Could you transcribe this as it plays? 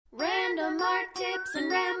Random art tips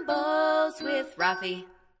and rambles with Rafi.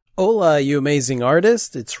 Hola, you amazing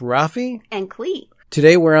artist. It's Rafi. And Clee.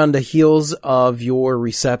 Today we're on the heels of your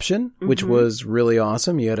reception, which was really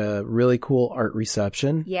awesome. You had a really cool art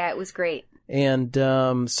reception. Yeah, it was great. And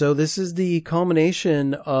so this is the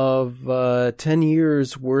culmination of 10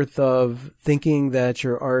 years worth of thinking that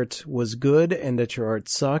your art was good and that your art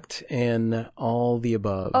sucked and all the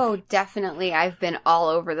above. Oh, definitely. I've been all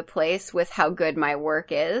over the place with how good my work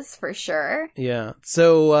is, for sure. Yeah.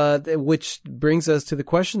 So which brings us to the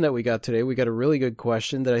question that we got today. We got a really good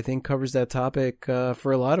question that I think covers that topic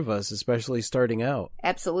for a lot of us, especially starting out.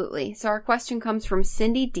 Absolutely. So our question comes from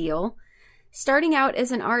Cindy Deal. Starting out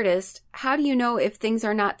as an artist, how do you know if things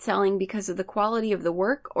are not selling because of the quality of the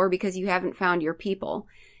work or because you haven't found your people?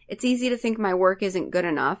 It's easy to think my work isn't good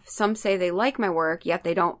enough. Some say they like my work, yet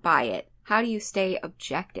they don't buy it. How do you stay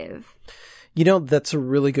objective? You know, that's a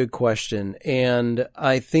really good question. And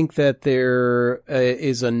I think that there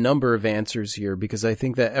is a number of answers here because I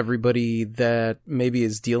think that everybody that maybe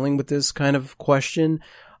is dealing with this kind of question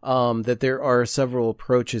that there are several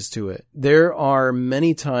approaches to it. There are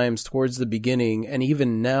many times towards the beginning and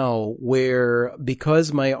even now where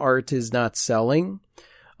because my art is not selling,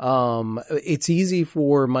 it's easy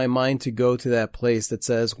for my mind to go to that place that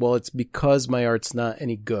says, well, it's because my art's not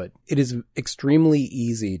any good. It is extremely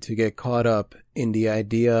easy to get caught up in the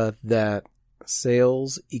idea that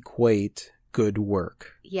sales equate good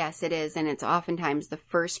work. Yes, it is. And it's oftentimes the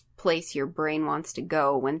first place your brain wants to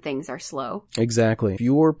go when things are slow. Exactly. If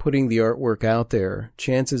you're putting the artwork out there,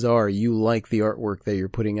 chances are you like the artwork that you're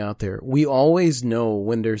putting out there. We always know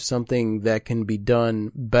when there's something that can be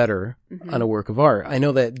done better on a work of art. I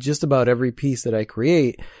know that just about every piece that I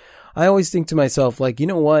create, I always think to myself, like, you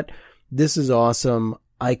know what? This is awesome.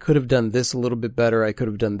 I could have done this a little bit better. I could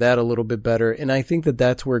have done that a little bit better. And I think that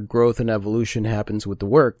that's where growth and evolution happens with the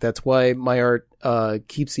work. That's why my art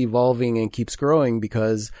keeps evolving and keeps growing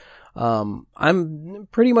because I'm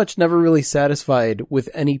pretty much never really satisfied with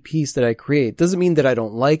any piece that I create. Doesn't mean that I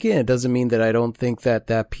don't like it. It doesn't mean that I don't think that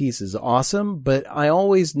that piece is awesome. But I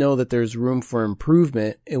always know that there's room for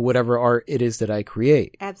improvement in whatever art it is that I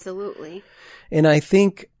create. Absolutely. And I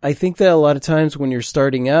think that a lot of times when you're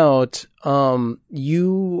starting out,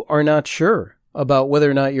 you are not sure about whether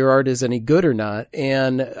or not your art is any good or not.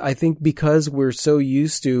 And I think because we're so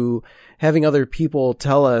used to having other people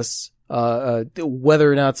tell us whether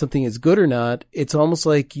or not something is good or not, it's almost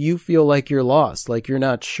like you feel like you're lost, like you're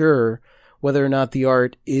not sure whether or not the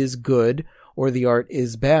art is good or the art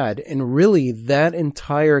is bad. And really, that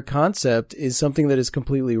entire concept is something that is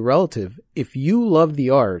completely relative. If you love the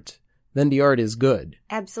art, then the art is good.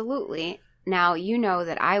 Absolutely. Now, you know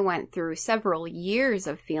that I went through several years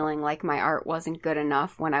of feeling like my art wasn't good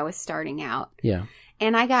enough when I was starting out. Yeah.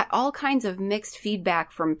 And I got all kinds of mixed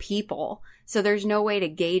feedback from people. So there's no way to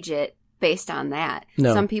gauge it based on that.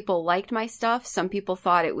 No. Some people liked my stuff. Some people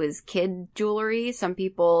thought it was kid jewelry. Some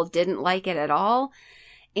people didn't like it at all.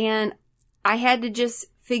 And I had to just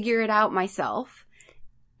figure it out myself.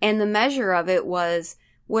 And the measure of it was,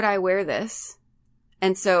 would I wear this?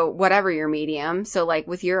 And so whatever your medium, so like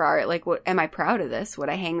with your art, like, what, am I proud of this? Would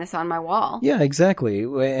I hang this on my wall? Yeah, exactly.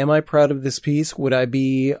 Am I proud of this piece? Would I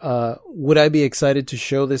be excited to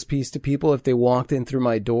show this piece to people if they walked in through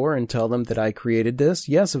my door and tell them that I created this?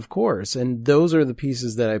 Yes, of course. And those are the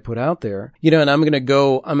pieces that I put out there. You know, and I'm going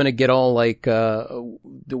to get all like, the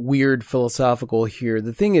weird philosophical here.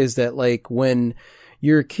 The thing is that like when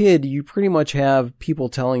you're a kid, you pretty much have people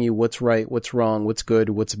telling you what's right, what's wrong, what's good,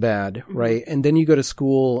 what's bad, right? And then you go to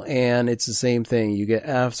school and it's the same thing. You get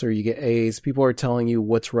F's or you get A's. People are telling you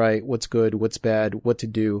what's right, what's good, what's bad, what to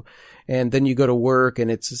do. And then you go to work and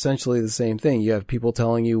it's essentially the same thing. You have people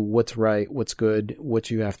telling you what's right, what's good, what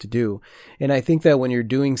you have to do. And I think that when you're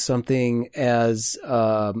doing something as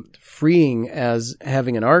freeing as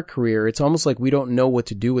having an art career, it's almost like we don't know what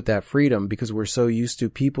to do with that freedom because we're so used to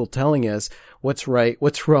people telling us what's right,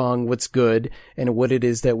 what's wrong, what's good, and what it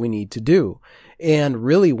is that we need to do. And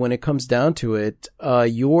really, when it comes down to it,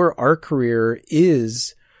 your art career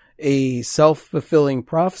is a self-fulfilling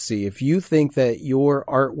prophecy. If you think that your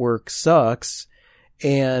artwork sucks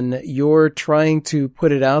and you're trying to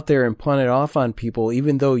put it out there and pawn it off on people,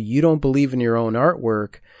 even though you don't believe in your own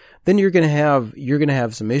artwork, then you're going to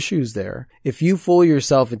have some issues there. If you fool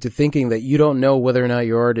yourself into thinking that you don't know whether or not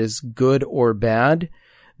your art is good or bad,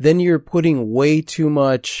 then you're putting way too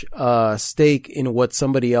much stake in what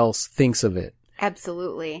somebody else thinks of it.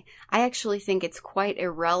 Absolutely. I actually think it's quite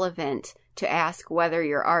irrelevant to ask whether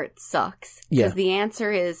your art sucks. Because the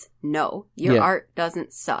answer is no. Your art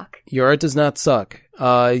doesn't suck. Your art does not suck.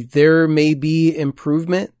 There may be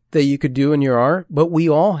improvement that you could do in your art, but we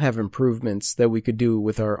all have improvements that we could do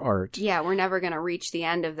with our art. Yeah, we're never going to reach the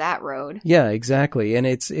end of that road. Yeah, exactly. And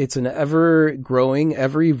it's an ever growing,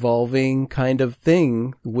 ever evolving kind of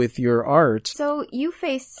thing with your art. So you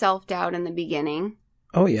faced self-doubt in the beginning.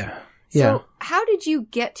 Oh, yeah. Yeah. So how did you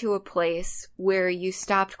get to a place where you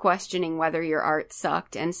stopped questioning whether your art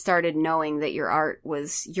sucked and started knowing that your art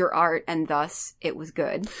was your art and thus it was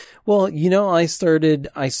good? Well, I started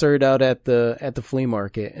out at the flea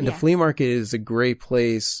market, and the flea market is a great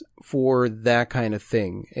place for that kind of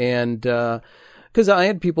thing. And, because I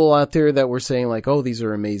had people out there that were saying like, oh, these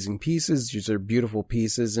are amazing pieces. These are beautiful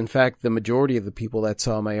pieces. In fact, the majority of the people that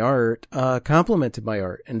saw my art complimented my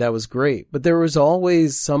art, and that was great. But there was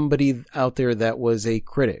always somebody out there that was a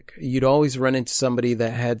critic. You'd always run into somebody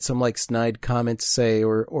that had some like snide comment to say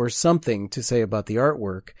or something to say about the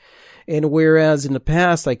artwork. And whereas in the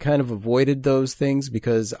past, I kind of avoided those things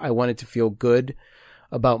because I wanted to feel good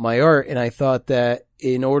about my art, and I thought that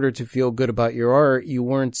in order to feel good about your art, you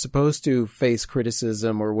weren't supposed to face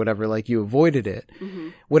criticism or whatever, like you avoided it. Mm-hmm.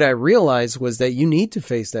 What I realized was that you need to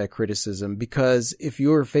face that criticism, because if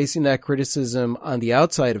you're facing that criticism on the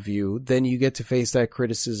outside of you, then you get to face that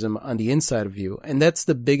criticism on the inside of you. And that's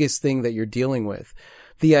the biggest thing that you're dealing with.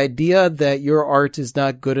 The idea that your art is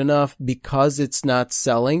not good enough because it's not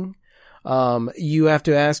selling, you have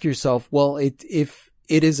to ask yourself, well, if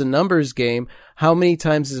it is a numbers game, how many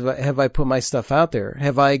times have I put my stuff out there?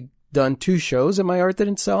 Have I done 2 shows and my art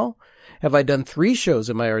didn't sell? Have I done 3 shows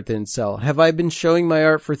and my art didn't sell? Have I been showing my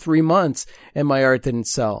art for 3 months and my art didn't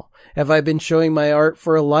sell? Have I been showing my art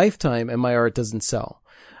for a lifetime and my art doesn't sell?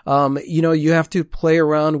 You have to play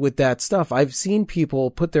around with that stuff. I've seen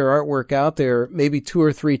people put their artwork out there maybe 2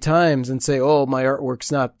 or 3 times and say, oh, my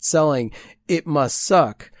artwork's not selling. It must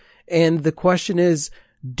suck. And the question is,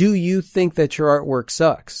 do you think that your artwork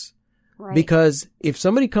sucks? Right. Because if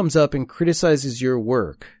somebody comes up and criticizes your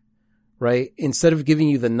work, right, instead of giving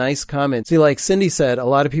you the nice comment, see, like Cindy said, a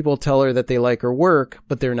lot of people tell her that they like her work,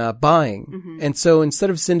 but they're not buying. Mm-hmm. And so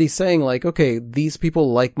instead of Cindy saying like, okay, these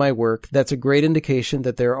people like my work, that's a great indication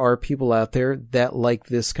that there are people out there that like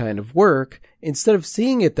this kind of work. Instead of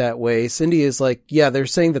seeing it that way, Cindy is like, yeah, they're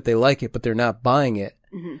saying that they like it, but they're not buying it.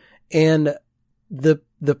 Mm-hmm. And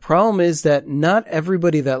the problem is that not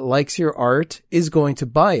everybody that likes your art is going to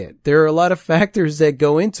buy it. There are a lot of factors that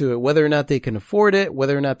go into it, whether or not they can afford it,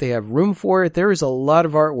 whether or not they have room for it. There is a lot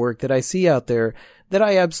of artwork that I see out there that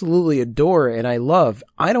I absolutely adore and I love.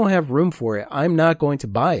 I don't have room for it. I'm not going to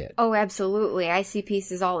buy it. Oh, absolutely. I see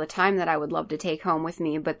pieces all the time that I would love to take home with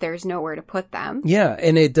me, but there's nowhere to put them. Yeah,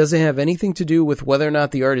 and it doesn't have anything to do with whether or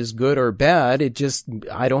not the art is good or bad.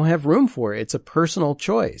 I don't have room for it. It's a personal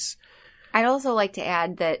choice. I'd also like to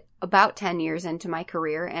add that about 10 years into my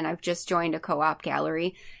career, and I've just joined a co-op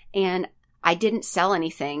gallery, and I didn't sell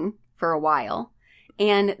anything for a while.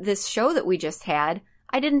 And this show that we just had,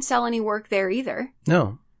 I didn't sell any work there either.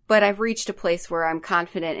 No. But I've reached a place where I'm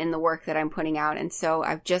confident in the work that I'm putting out, and so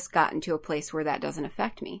I've just gotten to a place where that doesn't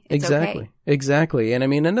affect me. It's exactly. Okay. Exactly. And I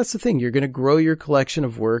mean, and that's the thing. You're going to grow your collection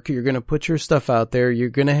of work. You're going to put your stuff out there. You're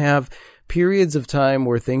going to have periods of time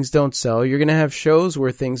where things don't sell. You're going to have shows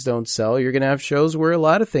where things don't sell. You're going to have shows where a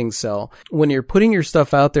lot of things sell. When you're putting your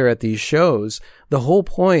stuff out there at these shows, the whole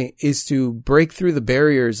point is to break through the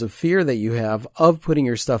barriers of fear that you have of putting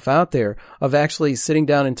your stuff out there, of actually sitting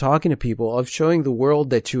down and talking to people, of showing the world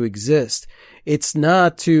that you exist. It's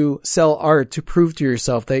not to sell art to prove to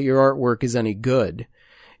yourself that your artwork is any good.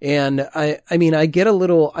 And I mean, I get a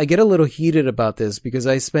little heated about this because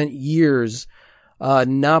I spent years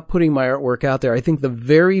not putting my artwork out there. I think the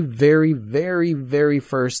very, very, very, very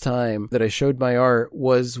first time that I showed my art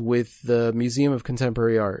was with the Museum of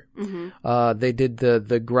Contemporary Art. Mm-hmm. They did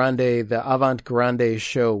the Avant Grande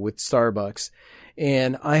show with Starbucks,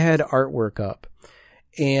 and I had artwork up.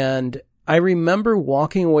 And I remember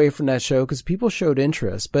walking away from that show because people showed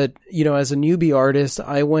interest, but as a newbie artist,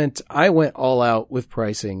 I went all out with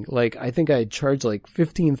pricing. Like, I think I had charged like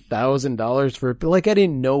 $15,000 for it, but like I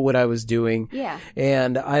didn't know what I was doing. Yeah.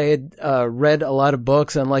 And I had read a lot of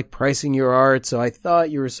books on like pricing your art, so I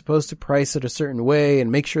thought you were supposed to price it a certain way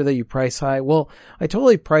and make sure that you price high. Well, I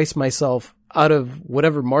totally priced myself out of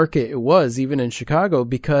whatever market it was, even in Chicago,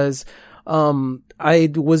 because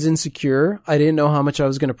I was insecure. I didn't know how much I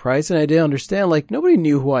was going to price, and I didn't understand, like, nobody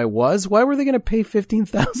knew who I was. Why were they going to pay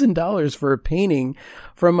 $15,000 for a painting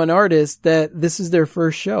from an artist that this is their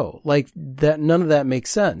first show? Like, that, none of that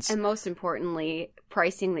makes sense. And most importantly,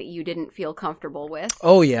 pricing that you didn't feel comfortable with.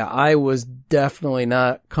 Oh yeah, I was definitely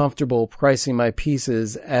not comfortable pricing my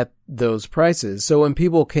pieces at those prices. So when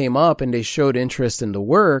people came up and they showed interest in the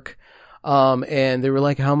work, And they were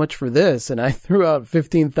like, how much for this? And I threw out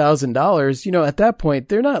 $15,000. You know, at that point,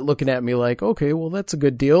 they're not looking at me like, okay, well, that's a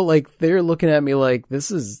good deal. Like, they're looking at me like,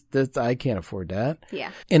 this, I can't afford that.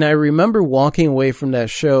 Yeah. And I remember walking away from that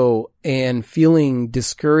show and feeling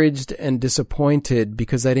discouraged and disappointed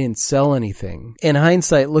because I didn't sell anything. In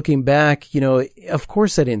hindsight, looking back, you know, of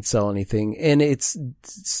course I didn't sell anything. And it's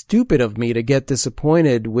stupid of me to get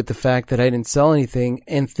disappointed with the fact that I didn't sell anything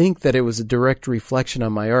and think that it was a direct reflection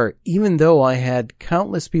on my art, even though I had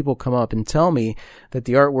countless people come up and tell me that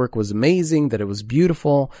the artwork was amazing, that it was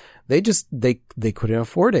beautiful. They couldn't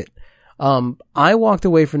afford it. I walked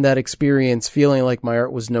away from that experience feeling like my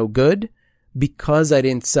art was no good because I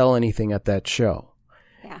didn't sell anything at that show.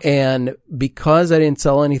 Yeah. And because I didn't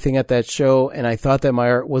sell anything at that show and I thought that my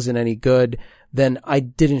art wasn't any good, then I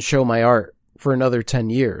didn't show my art for another 10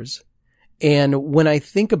 years. And when I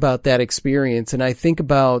think about that experience and I think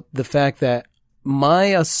about the fact that my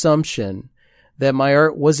assumption that my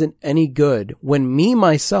art wasn't any good, when me,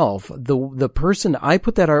 myself, the person, I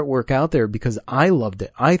put that artwork out there because I loved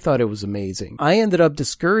it. I thought it was amazing. I ended up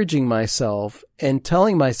discouraging myself and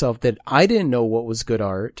telling myself that I didn't know what was good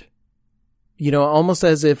art. You know, almost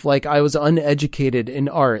as if like I was uneducated in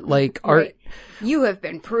art. Like art. Right. You have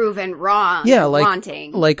been proven wrong. Yeah, like,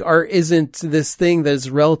 wanting. Like art isn't this thing that's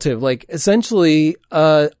relative. Like essentially,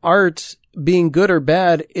 art being good or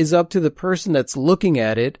bad is up to the person that's looking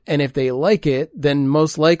at it. And if they like it, then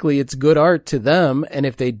most likely it's good art to them. And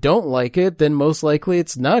if they don't like it, then most likely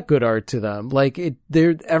it's not good art to them. Like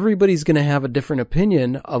everybody's going to have a different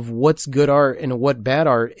opinion of what's good art and what bad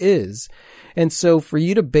art is. And so for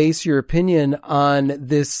you to base your opinion on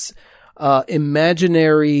this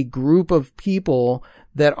imaginary group of people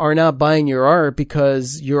that are not buying your art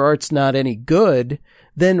because your art's not any good,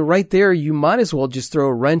 then right there, you might as well just throw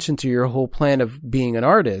a wrench into your whole plan of being an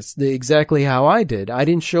artist. Exactly how I did. I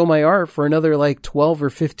didn't show my art for another like 12 or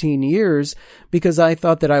 15 years because I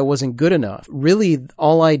thought that I wasn't good enough. Really,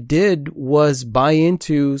 all I did was buy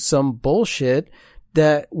into some bullshit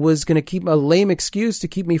that was going to keep a lame excuse to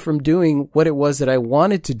keep me from doing what it was that I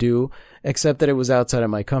wanted to do, except that it was outside of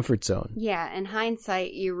my comfort zone. Yeah, in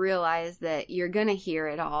hindsight, you realize that you're going to hear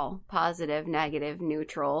it all, positive, negative,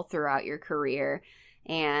 neutral, throughout your career,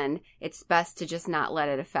 and it's best to just not let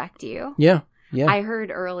it affect you. Yeah, yeah. I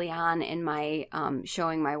heard early on in my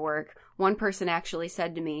showing my work, one person actually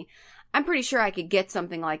said to me, I'm pretty sure I could get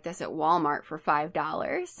something like this at Walmart for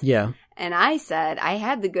 $5. Yeah. And I said, I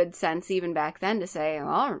had the good sense even back then to say,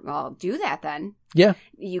 well, I'll do that then. Yeah.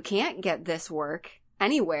 You can't get this work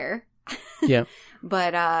anywhere. Yeah.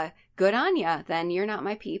 But good on ya. Then you're not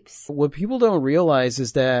my peeps. What people don't realize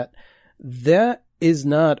is that is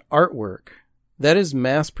not artwork. That is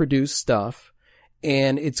mass-produced stuff,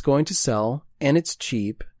 and it's going to sell, and it's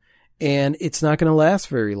cheap. And it's not going to last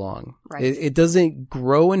very long. Right. It doesn't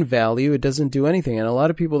grow in value. It doesn't do anything. And a lot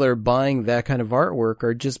of people that are buying that kind of artwork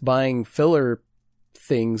are just buying filler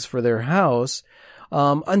things for their house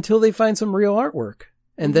until they find some real artwork.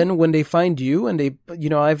 And then when they find you and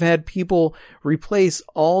I've had people replace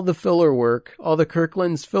all the filler work, all the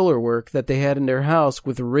Kirkland's filler work that they had in their house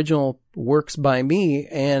with original works by me.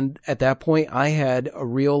 And at that point, I had a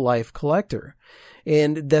real life collector.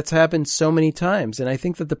 And that's happened so many times. And I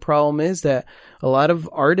think that the problem is that a lot of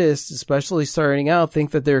artists, especially starting out,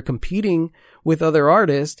 think that they're competing with other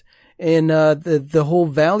artists. And the whole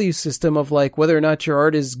value system of like whether or not your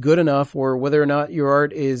art is good enough or whether or not your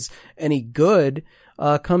art is any good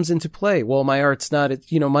comes into play. Well, my art's not,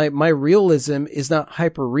 my realism is not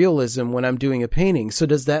hyper-realism when I'm doing a painting. So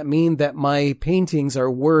does that mean that my paintings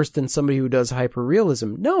are worse than somebody who does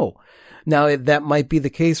hyper-realism? No. Now, that might be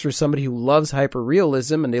the case for somebody who loves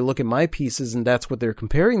hyperrealism and they look at my pieces and that's what they're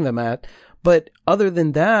comparing them at. But other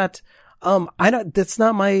than that, that's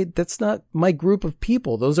not my group of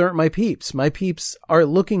people. Those aren't my peeps. My peeps are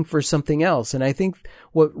looking for something else. And I think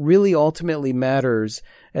what really ultimately matters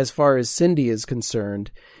as far as Cindy is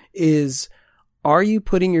concerned is, are you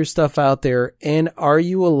putting your stuff out there and are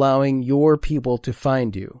you allowing your people to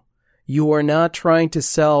find you? You are not trying to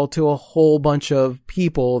sell to a whole bunch of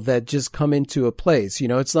people that just come into a place.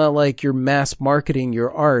 It's not like you're mass marketing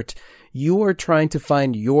your art. You are trying to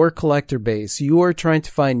find your collector base. You are trying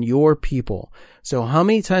to find your people. So how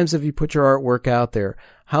many times have you put your artwork out there?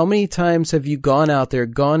 How many times have you gone out there,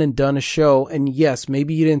 gone and done a show? And yes,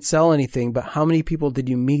 maybe you didn't sell anything, but how many people did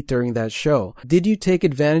you meet during that show? Did you take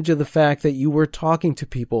advantage of the fact that you were talking to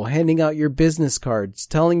people, handing out your business cards,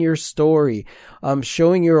 telling your story,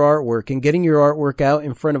 showing your artwork and getting your artwork out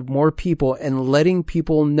in front of more people and letting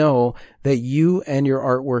people know that you and your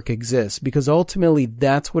artwork exist? Because ultimately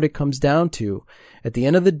that's what it comes down to. At the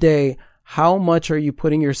end of the day, how much are you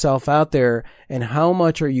putting yourself out there, and how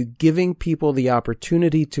much are you giving people the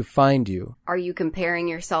opportunity to find you? Are you comparing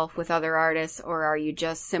yourself with other artists, or are you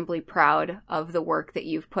just simply proud of the work that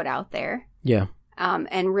you've put out there? Yeah.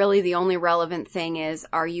 And really the only relevant thing is,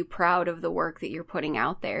 are you proud of the work that you're putting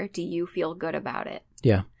out there? Do you feel good about it?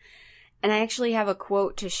 Yeah. And I actually have a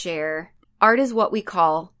quote to share. Art is what we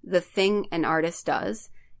call the thing an artist does.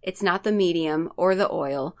 It's not the medium or the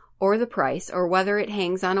oil or the price or whether it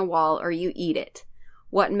hangs on a wall or you eat it.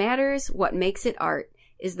 What matters, what makes it art,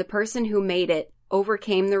 is the person who made it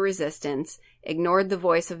overcame the resistance, ignored the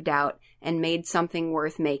voice of doubt, and made something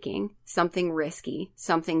worth making, something risky,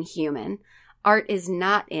 something human. Art is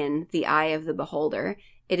not in the eye of the beholder.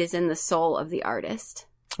 It is in the soul of the artist.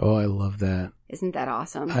 Oh, I love that. Isn't that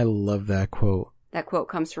awesome? I love that quote. That quote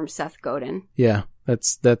comes from Seth Godin. Yeah,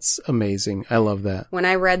 that's amazing. I love that. When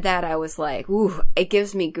I read that, I was like, ooh, it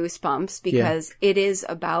gives me goosebumps because it is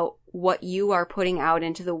about what you are putting out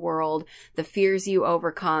into the world, the fears you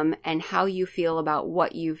overcome, and how you feel about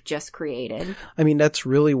what you've just created. I mean, that's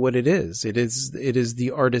really what it is. It is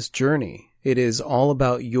the artist's journey. It is all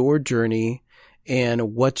about your journey and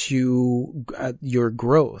your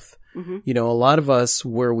growth. Mm-hmm. You know, a lot of us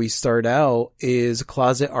where we start out is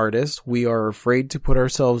closet artists. We are afraid to put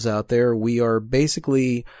ourselves out there. We are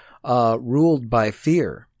basically ruled by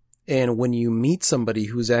fear. And when you meet somebody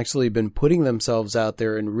who's actually been putting themselves out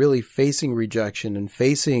there and really facing rejection and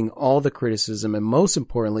facing all the criticism and most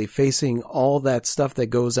importantly, facing all that stuff that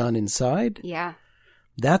goes on inside. Yeah.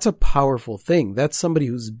 That's a powerful thing. That's somebody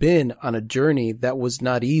who's been on a journey that was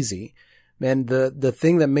not easy. And the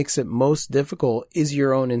thing that makes it most difficult is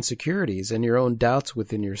your own insecurities and your own doubts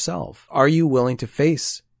within yourself. Are you willing to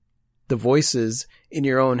face the voices in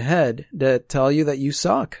your own head that tell you that you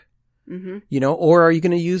suck? Mm-hmm. You know, or are you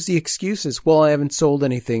going to use the excuses? Well, I haven't sold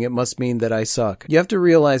anything. It must mean that I suck. You have to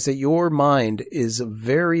realize that your mind is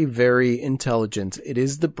very, very intelligent. It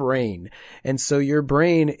is the brain. And so your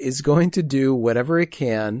brain is going to do whatever it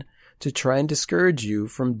can to try and discourage you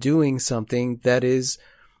from doing something that is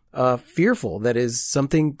fearful, that is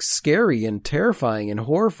something scary and terrifying and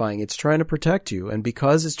horrifying. It's trying to protect you. And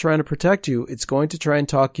because it's trying to protect you, it's going to try and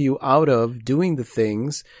talk you out of doing the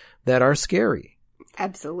things that are scary.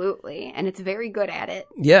 Absolutely. And it's very good at it.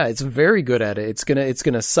 Yeah, it's very good at it. It's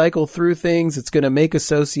gonna cycle through things. It's gonna make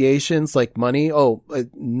associations like money. Oh,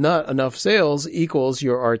 not enough sales equals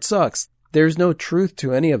your art sucks. There's no truth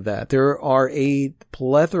to any of that. There are a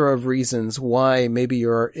plethora of reasons why maybe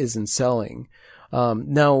your art isn't selling.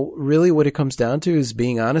 Now, really what it comes down to is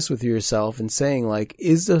being honest with yourself and saying, like,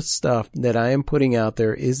 is the stuff that I am putting out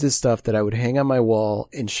there, is this stuff that I would hang on my wall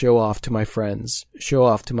and show off to my friends, show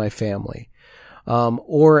off to my family?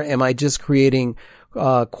 Or am I just creating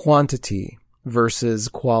quantity versus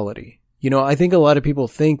quality? You know, I think a lot of people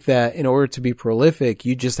think that in order to be prolific,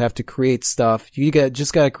 you just have to create stuff. You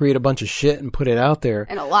just got to create a bunch of shit and put it out there.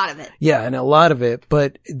 And a lot of it. Yeah, and a lot of it.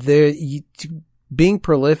 But being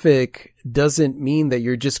prolific doesn't mean that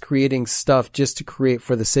you're just creating stuff just to create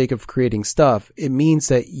for the sake of creating stuff. It means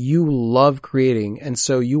that you love creating, and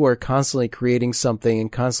so you are constantly creating something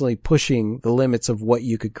and constantly pushing the limits of what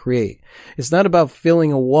you could create. It's not about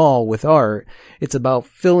filling a wall with art. It's about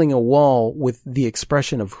filling a wall with the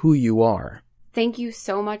expression of who you are. Thank you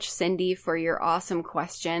so much, Cindy, for your awesome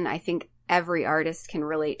question. I think every artist can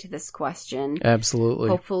relate to this question. Absolutely.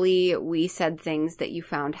 Hopefully we said things that you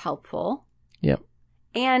found helpful. Yep.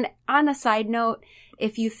 And on a side note,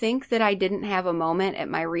 if you think that I didn't have a moment at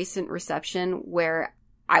my recent reception where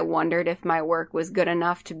I wondered if my work was good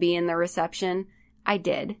enough to be in the reception, I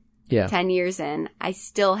did. Yeah. 10 years in, I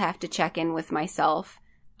still have to check in with myself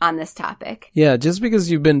on this topic. Yeah, just because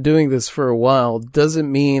you've been doing this for a while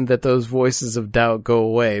doesn't mean that those voices of doubt go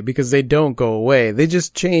away, because they don't go away. They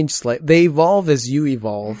just change slightly. They evolve as you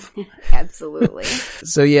evolve. Absolutely.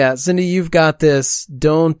 So yeah, Cindy, you've got this.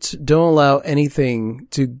 Don't allow anything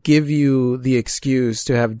to give you the excuse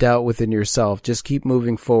to have doubt within yourself. Just keep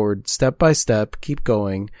moving forward, step by step, keep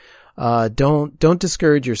going. Don't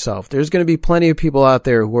discourage yourself. There's going to be plenty of people out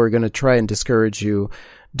there who are going to try and discourage you.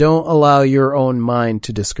 Don't allow your own mind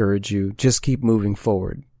to discourage you. Just keep moving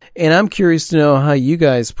forward. And I'm curious to know how you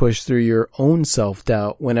guys push through your own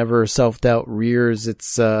self-doubt whenever self-doubt rears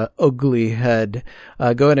its ugly head.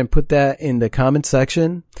 Go ahead and put that in the comment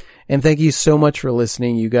section. And thank you so much for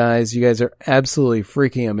listening, you guys. You guys are absolutely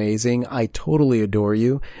freaking amazing. I totally adore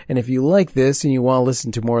you. And if you like this and you want to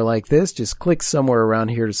listen to more like this, just click somewhere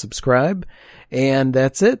around here to subscribe. And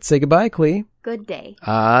that's it. Say goodbye, Clee. Good day.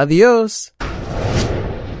 Adios.